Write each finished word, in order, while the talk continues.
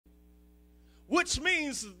which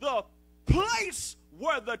means the place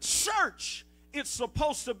where the church is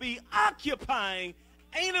supposed to be occupying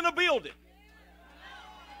ain't in a building.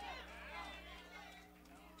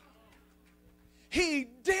 He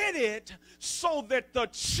did it so that the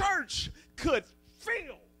church could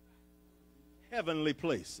fill heavenly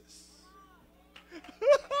places. All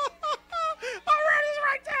right, it's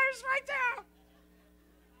right there, it's right there.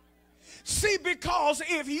 See, because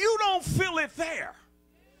if you don't feel it there,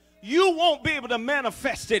 you won't be able to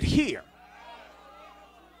manifest it here.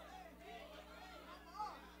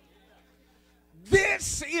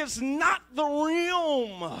 This is not the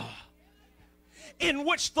realm in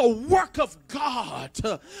which the work of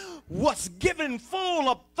God was given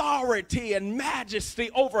full authority and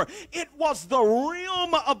majesty over. It was the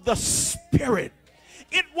realm of the Spirit.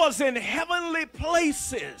 It was in heavenly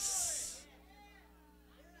places.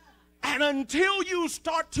 And until you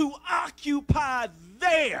start to occupy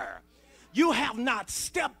there, you have not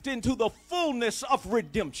stepped into the fullness of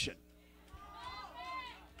redemption.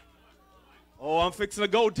 Oh, I'm fixing to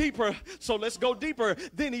go deeper, so let's go deeper.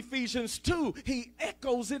 Then Ephesians 2, he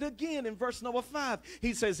echoes it again in verse number 5.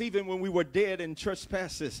 He says, even when we were dead in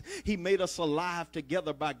trespasses, he made us alive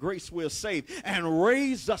together. By grace we're saved, and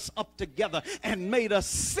raised us up together and made us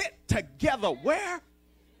sit together. Where?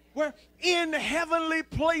 Where? In heavenly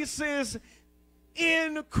places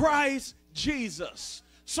in Christ Jesus.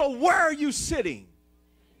 So where are you sitting?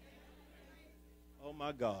 Oh,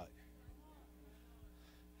 my God.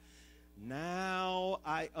 Now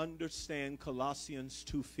I understand Colossians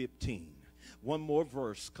 2:15. One more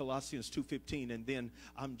verse, Colossians 2:15, and then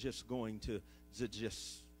I'm just going to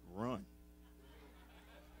just run.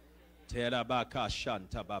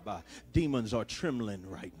 Demons are trembling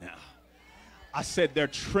right now. I said they're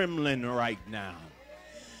trembling right now.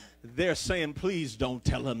 They're saying, please don't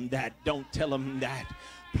tell them that. Don't tell them that.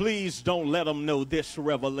 Please don't let them know this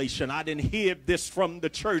revelation. I didn't hear this from the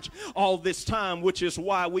church all this time, which is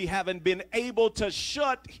why we haven't been able to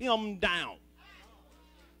shut him down.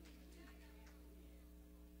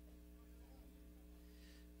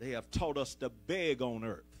 They have taught us to beg on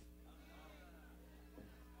earth,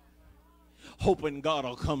 hoping God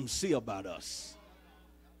will come see about us.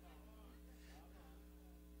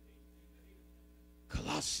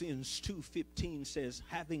 Colossians 2:15 says,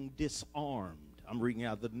 having disarmed, I'm reading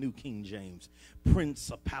out the New King James,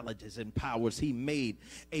 principalities and powers, he made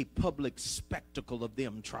a public spectacle of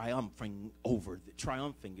them, triumphing over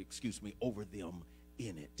them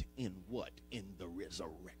in it. In what? In the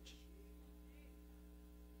resurrection.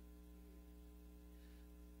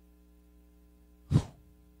 Whew.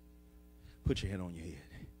 Put your hand on your head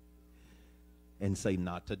and say,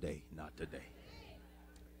 not today, not today.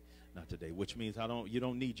 Not today, which means you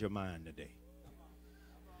don't need your mind today.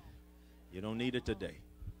 You don't need it today.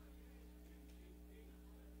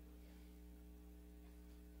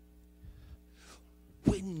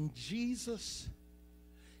 When Jesus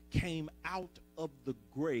came out of the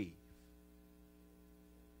grave,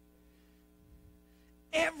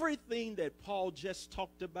 everything that Paul just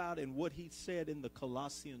talked about and what he said in the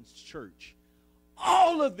Colossians church,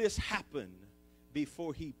 all of this happened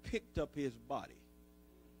before he picked up his body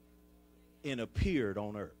and appeared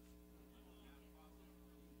on earth.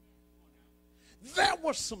 There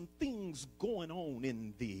were some things going on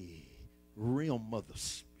in the realm of the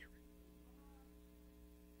Spirit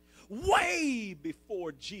way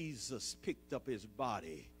before Jesus picked up his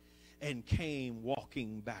body and came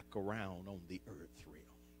walking back around on the earth realm.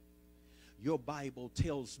 Your Bible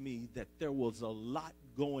tells me that there was a lot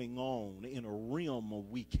going on in a realm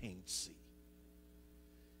we can't see.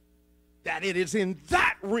 That it is in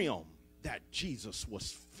that realm that Jesus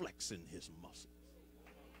was flexing his muscles.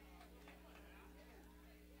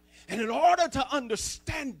 And in order to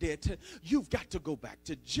understand it, you've got to go back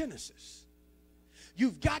to Genesis.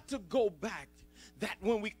 You've got to go back that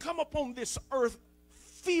when we come upon this earth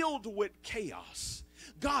filled with chaos,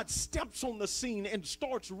 God steps on the scene and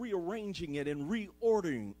starts rearranging it and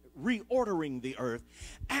reordering the earth,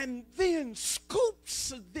 and then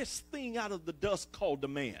scoops this thing out of the dust called the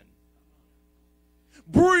man.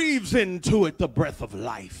 Breathes into it the breath of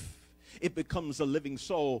life. It becomes a living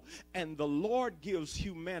soul. And the Lord gives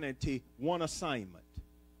humanity one assignment.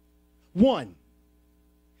 One,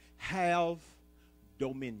 have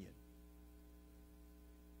dominion.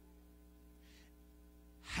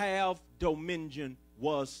 Have dominion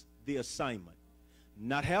was the assignment.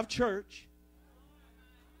 Not have church.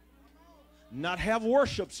 Not have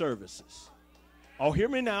worship services. Oh, hear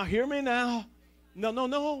me now, hear me now.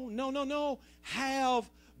 No. Have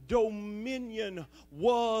dominion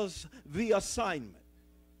was the assignment.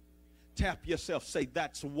 Tap yourself, say,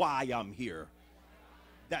 that's why I'm here.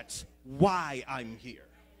 That's why I'm here.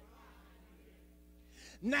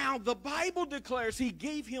 Now, the Bible declares he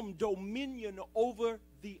gave him dominion over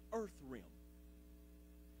the earth realm.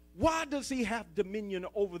 Why does he have dominion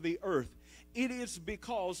over the earth? It is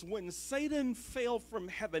because when Satan fell from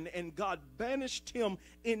heaven and God banished him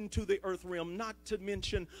into the earth realm, not to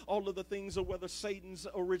mention all of the things of whether Satan's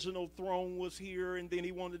original throne was here and then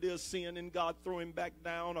he wanted to ascend and God threw him back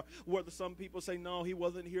down, or whether some people say, no, he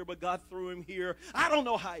wasn't here, but God threw him here. I don't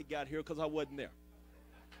know how he got here because I wasn't there.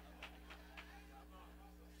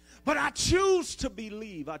 But I choose to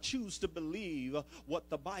believe what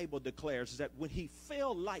the Bible declares, that when he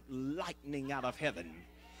fell like lightning out of heaven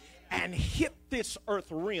and hit this earth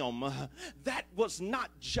realm, that was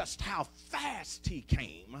not just how fast he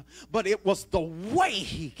came, but it was the way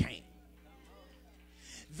he came.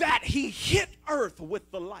 That he hit earth with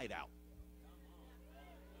the light out.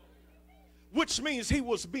 Which means he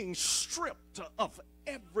was being stripped of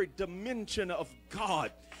every dimension of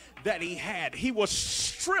God that he had. He was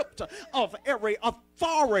stripped of every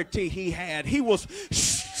authority he had. He was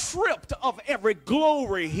stripped of every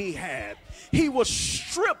glory he had. He was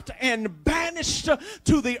stripped and banished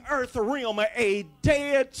to the earth realm, a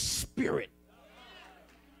dead spirit,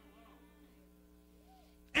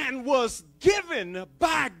 and was given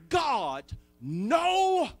by God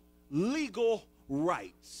no legal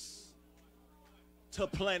rights to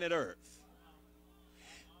planet Earth.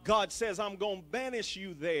 God says, I'm going to banish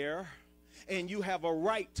you there, and you have a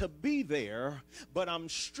right to be there, but I'm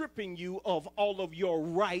stripping you of all of your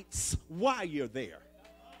rights while you're there.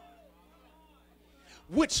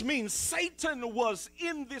 Which means Satan was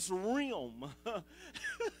in this realm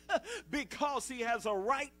because he has a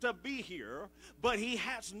right to be here, but he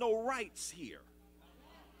has no rights here.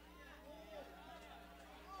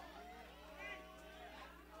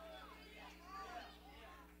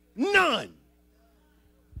 None.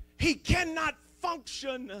 He cannot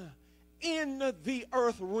function in the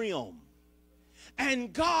earth realm.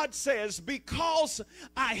 And God says, because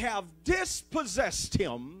I have dispossessed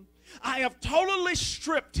him, I have totally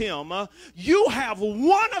stripped him, you have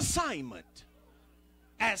one assignment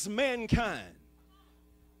as mankind.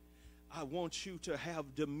 I want you to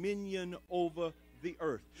have dominion over the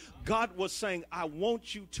earth. God was saying, I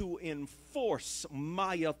want you to enforce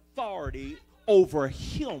my authority over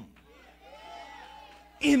him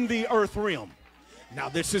in the earth realm. Now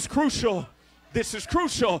this is crucial. This is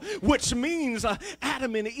crucial, which means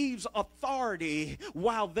Adam and Eve's authority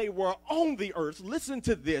while they were on the earth, listen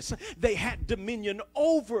to this, they had dominion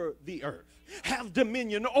over the earth. Have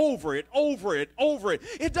dominion over it, over it, over it.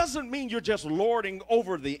 It doesn't mean you're just lording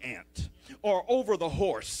over the ant or over the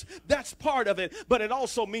horse. That's part of it, but it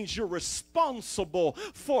also means you're responsible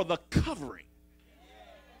for the covering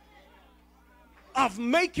of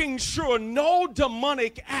making sure no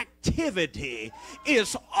demonic activity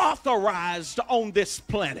is authorized on this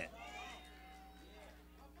planet.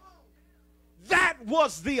 That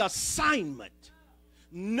was the assignment.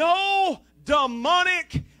 No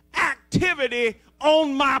demonic activity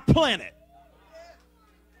on my planet.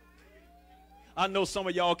 I know some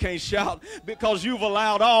of y'all can't shout because you've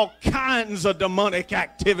allowed all kinds of demonic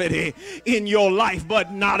activity in your life,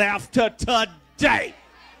 but not after today.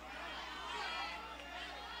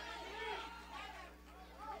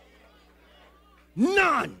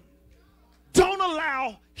 None. Don't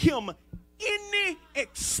allow him any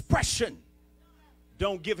expression.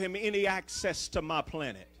 Don't give him any access to my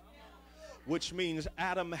planet. Which means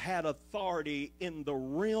Adam had authority in the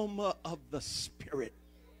realm of the spirit.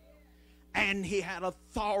 And he had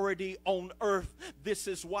authority on earth. This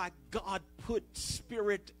is why God put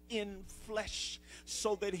spirit in flesh,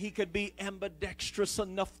 so that he could be ambidextrous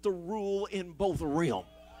enough to rule in both realms.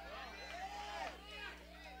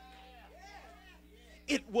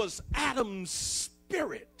 It was Adam's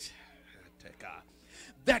spirit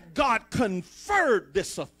that God conferred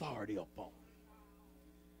this authority upon.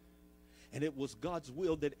 And it was God's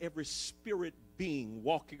will that every spirit being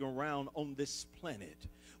walking around on this planet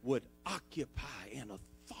would occupy an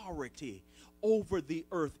authority over the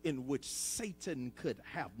earth in which Satan could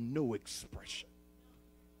have no expression.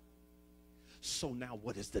 So now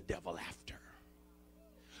what is the devil after?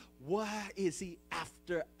 Why is he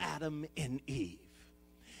after Adam and Eve?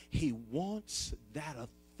 He wants that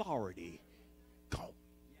authority gone.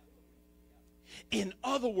 In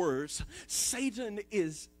other words, Satan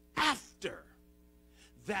is after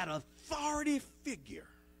that authority figure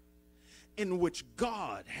in which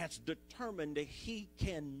God has determined that he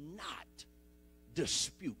cannot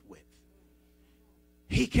dispute with.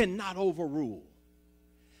 He cannot overrule.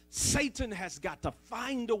 Satan has got to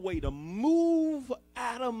find a way to move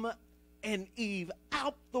Adam and Eve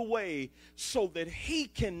out the way so that he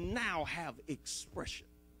can now have expression.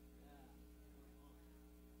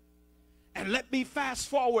 And let me fast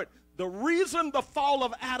forward. The reason the fall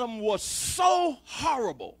of Adam was so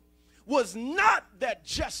horrible was not that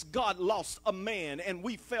just God lost a man and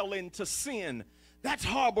we fell into sin. That's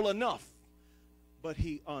horrible enough. But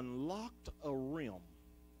he unlocked a realm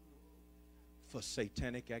for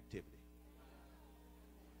satanic activity.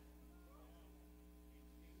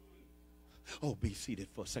 Oh, be seated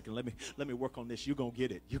for a second. Let me work on this. You're going to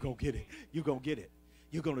get it. You're going to get it. You're going to get it.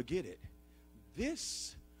 You're going to get it.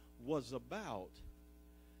 This was about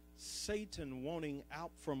Satan wanting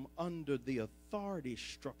out from under the authority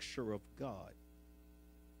structure of God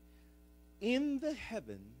in the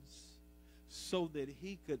heavens so that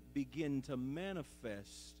he could begin to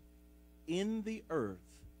manifest in the earth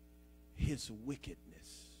his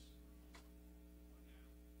wickedness.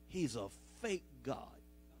 He's a fake God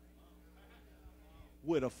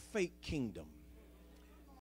with a fake kingdom.